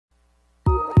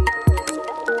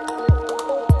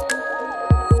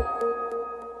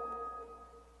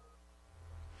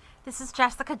This is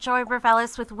Jessica Joy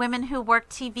Brevelis with Women Who Work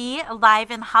TV live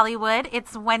in Hollywood.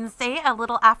 It's Wednesday, a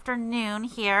little after noon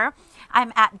here.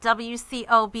 I'm at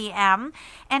WCOBM,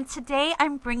 and today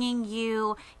I'm bringing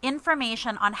you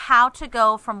information on how to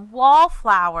go from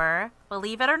wallflower,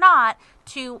 believe it or not,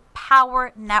 to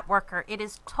power networker. It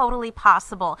is totally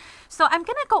possible. So I'm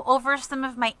going to go over some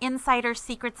of my insider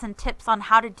secrets and tips on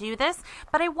how to do this,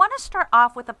 but I want to start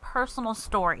off with a personal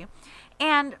story.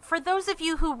 And for those of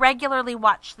you who regularly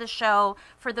watch the show,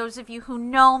 for those of you who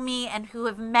know me and who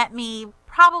have met me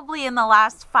probably in the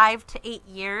last 5 to 8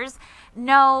 years,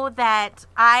 know that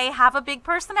I have a big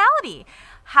personality.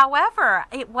 However,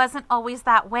 it wasn't always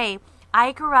that way.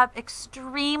 I grew up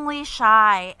extremely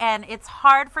shy, and it's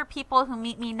hard for people who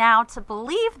meet me now to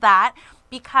believe that,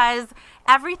 because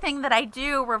everything that I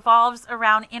do revolves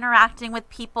around interacting with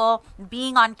people,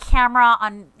 being on camera,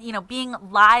 being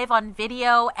live on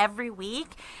video every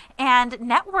week, and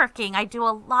networking. I do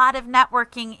a lot of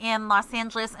networking in Los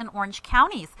Angeles and Orange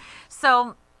counties.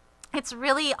 So it's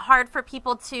really hard for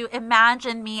people to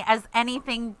imagine me as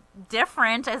anything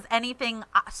different, as anything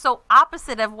so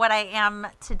opposite of what I am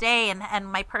today and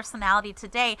my personality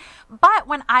today. But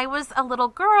when I was a little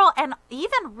girl, and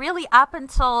even really up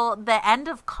until the end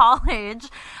of college,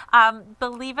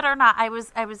 believe it or not, I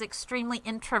was extremely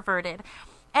introverted.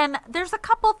 And there's a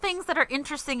couple things that are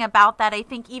interesting about that. I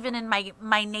think even in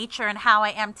my nature and how I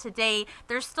am today,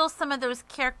 there's still some of those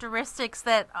characteristics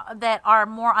that are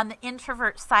more on the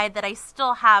introvert side that I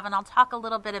still have, and I'll talk a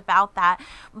little bit about that.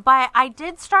 But I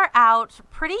did start out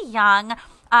pretty young,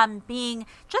 being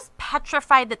just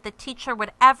petrified that the teacher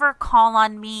would ever call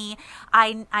on me.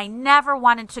 I never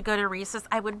wanted to go to recess.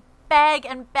 I would beg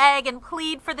and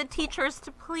plead for the teachers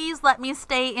to please let me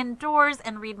stay indoors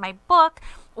and read my book,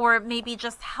 or maybe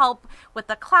just help with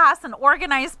the class and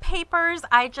organize papers.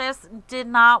 I just did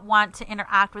not want to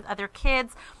interact with other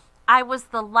kids. I was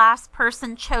the last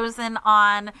person chosen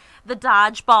on the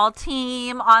dodgeball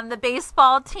team, on the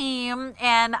baseball team,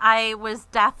 and I was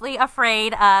deathly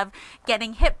afraid of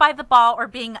getting hit by the ball or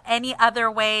being in any other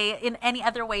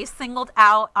way singled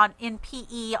out in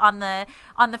PE on the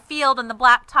field on the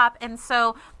blacktop. And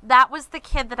so that was the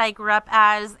kid that I grew up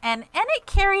as, and it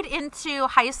carried into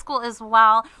high school as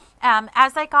well.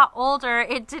 As I got older,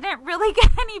 it didn't really get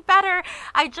any better.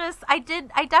 I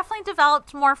definitely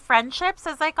developed more friendships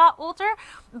as I got older.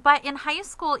 But in high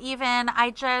school, even,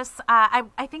 I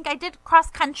think I did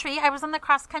cross country. I was on the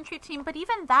cross country team, but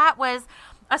even that was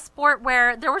a sport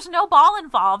where there was no ball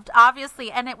involved,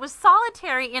 obviously, and it was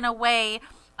solitary in a way.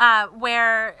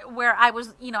 Where I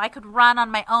was, I could run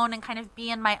on my own and kind of be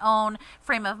in my own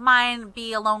frame of mind,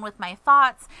 be alone with my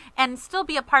thoughts, and still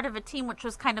be a part of a team, which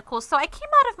was kind of cool. So I came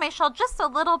out of my shell just a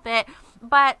little bit,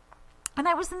 and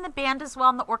I was in the band as well,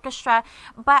 in the orchestra,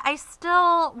 but I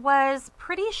still was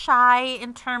pretty shy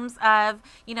in terms of,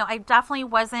 I definitely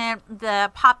wasn't the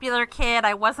popular kid.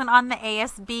 I wasn't on the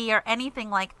ASB or anything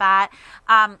like that.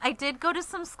 I did go to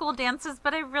some school dances,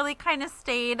 but I really kind of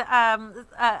stayed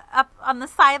up on the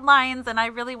sidelines, and I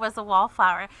really was a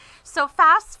wallflower. So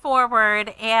fast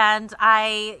forward, and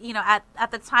I,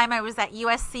 at the time I was at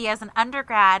USC as an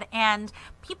undergrad, and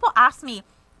people asked me,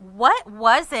 what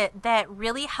was it that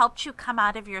really helped you come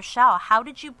out of your shell? How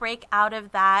did you break out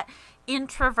of that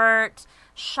introvert,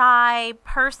 shy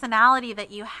personality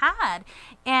that you had?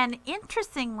 And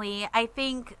interestingly, I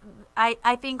think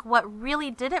what really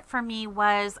did it for me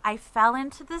was I fell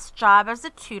into this job as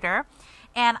a tutor.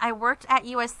 And I worked at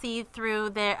USC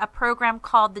through a program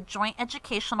called the Joint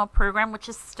Educational Program, which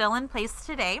is still in place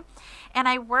today. And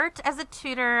I worked as a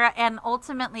tutor and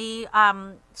ultimately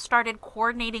started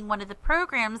coordinating one of the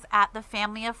programs at the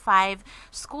Family of 5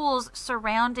 schools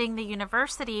surrounding the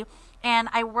university. And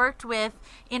I worked with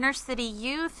inner city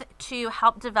youth to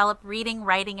help develop reading,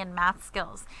 writing, and math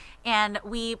skills. And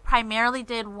we primarily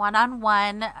did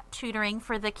one-on-one tutoring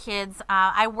for the kids.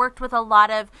 I worked with a lot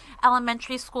of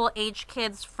elementary school age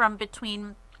kids from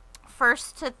between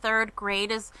first to third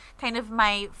grade is kind of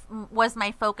was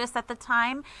my focus at the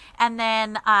time. And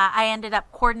then I ended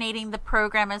up coordinating the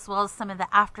program as well as some of the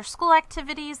after school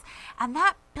activities. And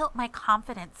that built my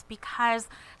confidence, because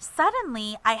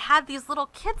suddenly I had these little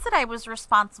kids that I was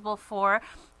responsible for,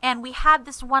 and we had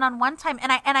this one-on-one time.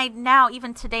 And I now,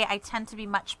 even today, I tend to be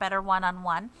much better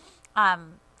one-on-one.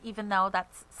 Even though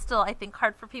that's still, I think,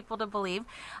 hard for people to believe.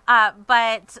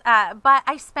 But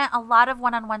I spent a lot of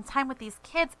one-on-one time with these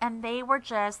kids, and they were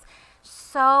just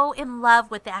so in love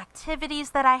with the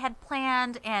activities that I had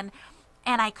planned, and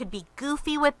I could be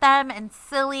goofy with them and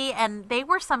silly, and they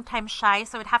were sometimes shy,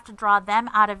 so I'd have to draw them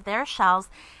out of their shells.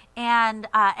 and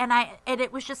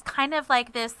it was just kind of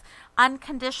like this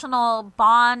unconditional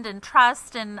bond and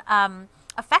trust and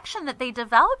affection that they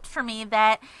developed for me,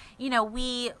 that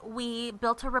we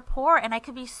built a rapport, and I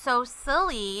could be so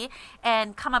silly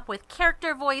and come up with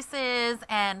character voices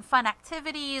and fun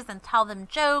activities and tell them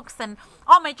jokes, and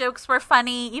all my jokes were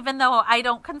funny, even though I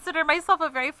don't consider myself a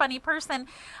very funny person,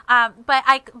 but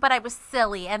I was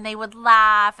silly, and they would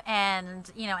laugh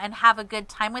and and have a good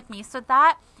time with me. So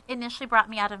that initially brought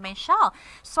me out of my shell.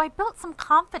 So I built some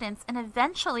confidence, and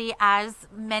eventually, as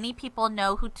many people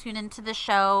know who tune into the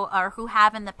show or who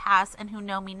have in the past and who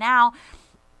know me now,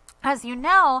 as you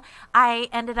know, I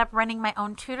ended up running my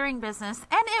own tutoring business,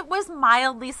 and it was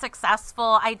mildly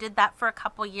successful. I did that for a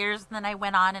couple years, and then I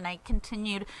went on and I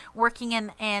continued working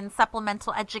in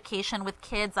supplemental education with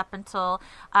kids up until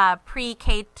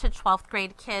pre-K to 12th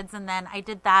grade kids, and then I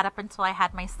did that up until I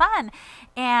had my son,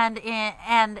 and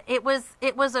it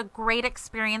was a great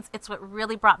experience. It's what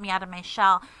really brought me out of my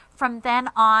shell. From then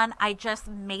on, I just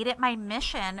made it my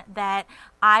mission that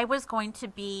I was going to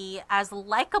be as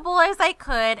likable as I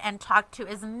could and talk to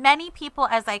as many people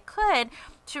as I could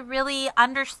to really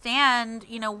understand,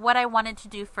 what I wanted to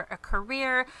do for a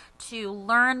career, to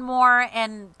learn more,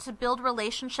 and to build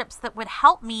relationships that would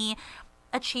help me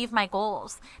achieve my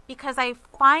goals. Because I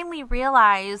finally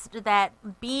realized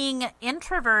that being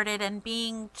introverted and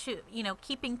being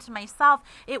keeping to myself,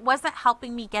 it wasn't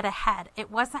helping me get ahead. It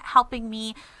wasn't helping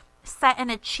me set and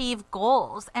achieve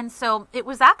goals. And so it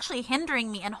was actually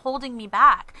hindering me and holding me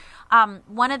back.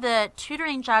 One of the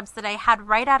tutoring jobs that I had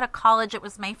right out of college, it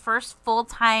was my first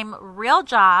full-time real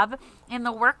job in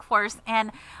the workforce,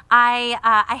 and I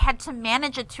had to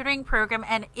manage a tutoring program,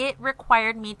 and it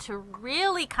required me to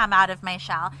really come out of my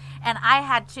shell, and I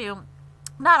had to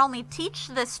not only teach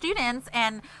the students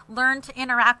and learn to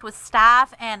interact with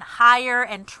staff and hire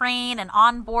and train and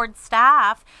onboard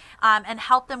staff and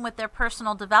help them with their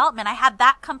personal development. I had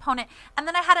that component. And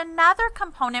then I had another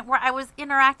component where I was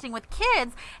interacting with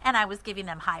kids, and I was giving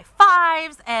them high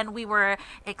fives, and we were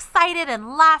excited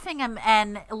and laughing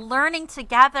and learning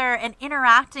together and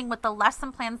interacting with the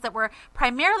lesson plans that were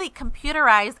primarily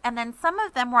computerized. And then some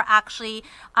of them were actually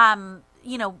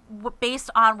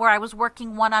based on where I was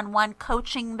working one-on-one,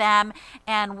 coaching them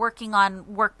and working on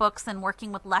workbooks and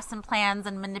working with lesson plans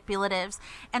and manipulatives.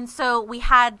 And so we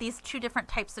had these two different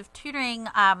types of tutoring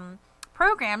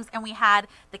programs, and we had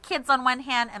the kids on one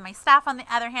hand and my staff on the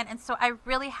other hand. And so I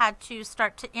really had to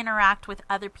start to interact with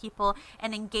other people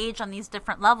and engage on these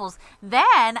different levels.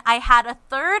 Then I had a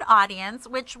third audience,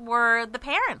 which were the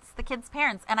parents, the kids'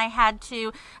 parents, and I had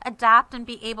to adapt and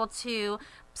be able to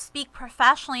speak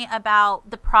professionally about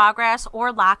the progress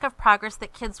or lack of progress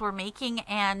that kids were making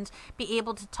and be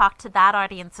able to talk to that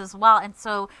audience as well. And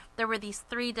so there were these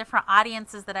three different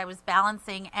audiences that I was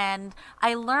balancing, and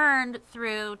I learned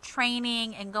through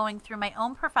training and going through my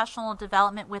own professional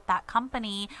development with that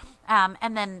company.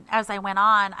 And then as I went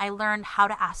on, I learned how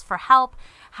to ask for help,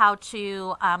 how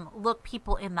to look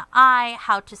people in the eye,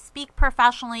 how to speak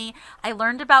professionally. I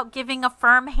learned about giving a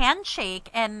firm handshake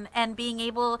and being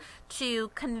able to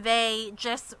convey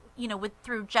just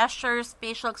through gestures,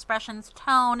 facial expressions,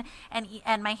 tone,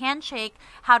 and my handshake,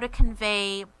 how to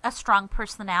convey a strong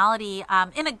personality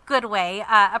in a good way,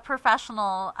 a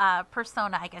professional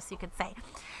persona, I guess you could say.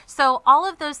 So all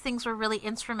of those things were really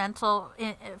instrumental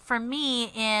for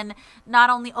me in not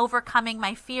only overcoming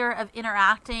my fear of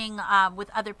interacting with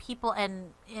other people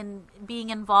and in being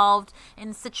involved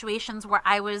in situations where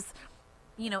I was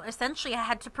essentially I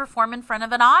had to perform in front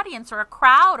of an audience or a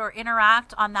crowd or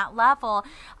interact on that level.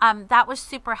 That was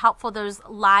super helpful, those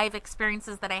live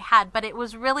experiences that I had. But it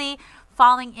was really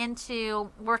falling into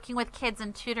working with kids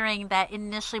and tutoring that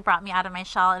initially brought me out of my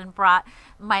shell and brought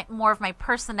more of my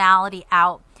personality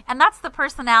out. And that's the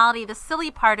personality, the silly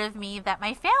part of me that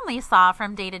my family saw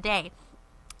from day to day.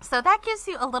 So that gives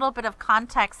you a little bit of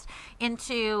context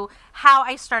into how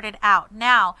I started out.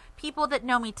 Now, people that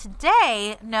know me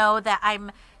today know that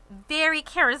I'm very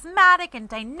charismatic and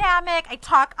dynamic. I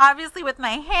talk obviously with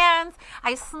my hands.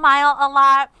 I smile a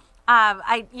lot.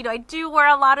 I do wear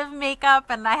a lot of makeup,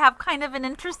 and I have kind of an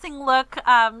interesting look.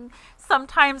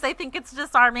 Sometimes I think it's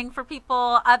disarming for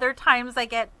people. Other times I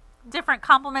get different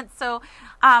compliments. So,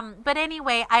 but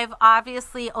anyway, I've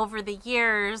obviously over the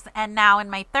years and now in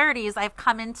my 30s, I've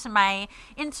come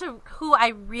into who I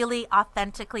really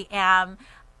authentically am.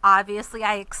 Obviously,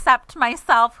 I accept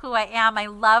myself, who I am. I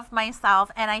love myself.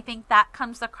 And I think that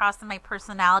comes across in my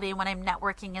personality when I'm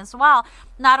networking as well.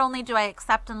 Not only do I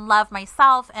accept and love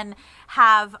myself and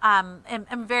have,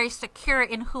 am very secure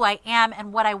in who I am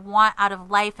and what I want out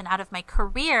of life and out of my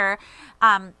career,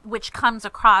 which comes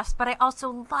across, but I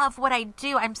also love what I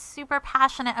do. I'm super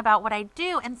passionate about what I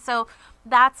do. And so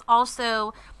that's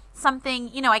also something,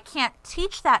 I can't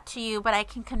teach that to you, but I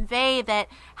can convey that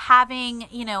having,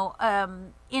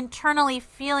 internally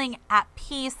feeling at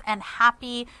peace and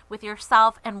happy with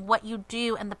yourself and what you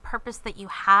do and the purpose that you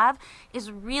have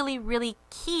is really, really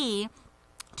key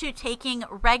to taking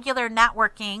regular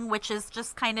networking, which is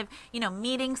just kind of,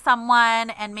 meeting someone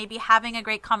and maybe having a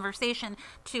great conversation,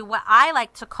 to what I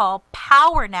like to call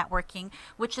power networking,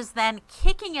 which is then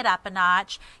kicking it up a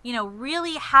notch,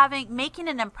 really making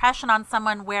an impression on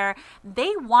someone where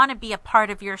they want to be a part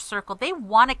of your circle. They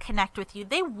want to connect with you.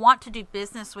 They want to do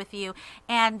business with you.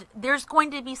 And there's going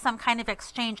to be some kind of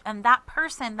exchange. And that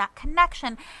person, that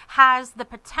connection has the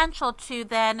potential to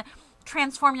then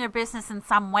transform your business in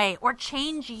some way or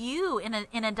change you in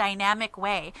a dynamic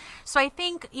way. So I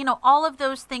think, all of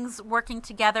those things working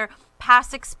together,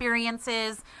 past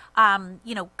experiences,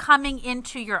 coming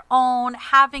into your own,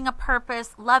 having a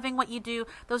purpose, loving what you do,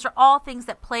 those are all things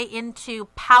that play into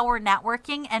power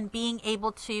networking and being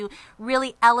able to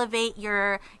really elevate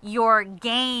your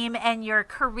game and your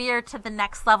career to the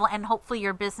next level, and hopefully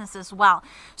your business as well.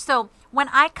 So when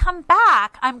I come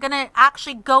back, I'm going to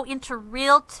actually go into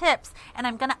real tips and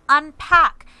I'm going to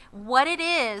unpack what it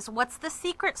is, what's the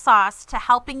secret sauce to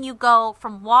helping you go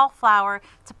from wallflower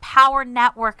to power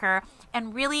networker,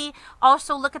 and really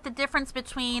also look at the difference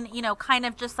between, kind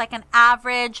of just like an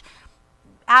average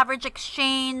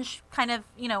exchange, kind of,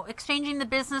 exchanging the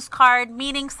business card,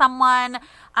 meeting someone,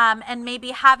 and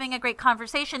maybe having a great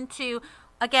conversation, to,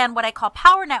 again, what I call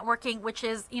power networking, which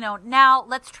is, now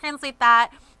let's translate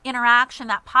that interaction,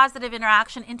 that positive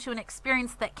interaction, into an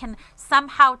experience that can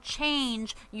somehow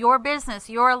change your business,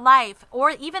 your life,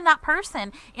 or even that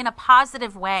person in a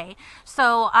positive way.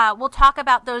 So we'll talk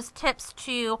about those tips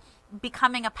to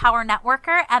becoming a power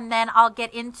networker, and then I'll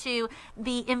get into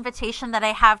the invitation that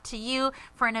I have to you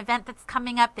for an event that's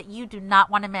coming up that you do not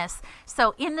want to miss.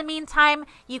 So in the meantime,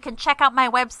 you can check out my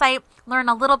website, learn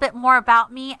a little bit more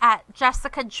about me at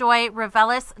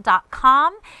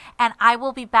jessicajoyrevelis.com, and I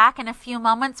will be back in a few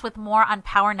moments with more on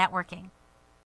power networking.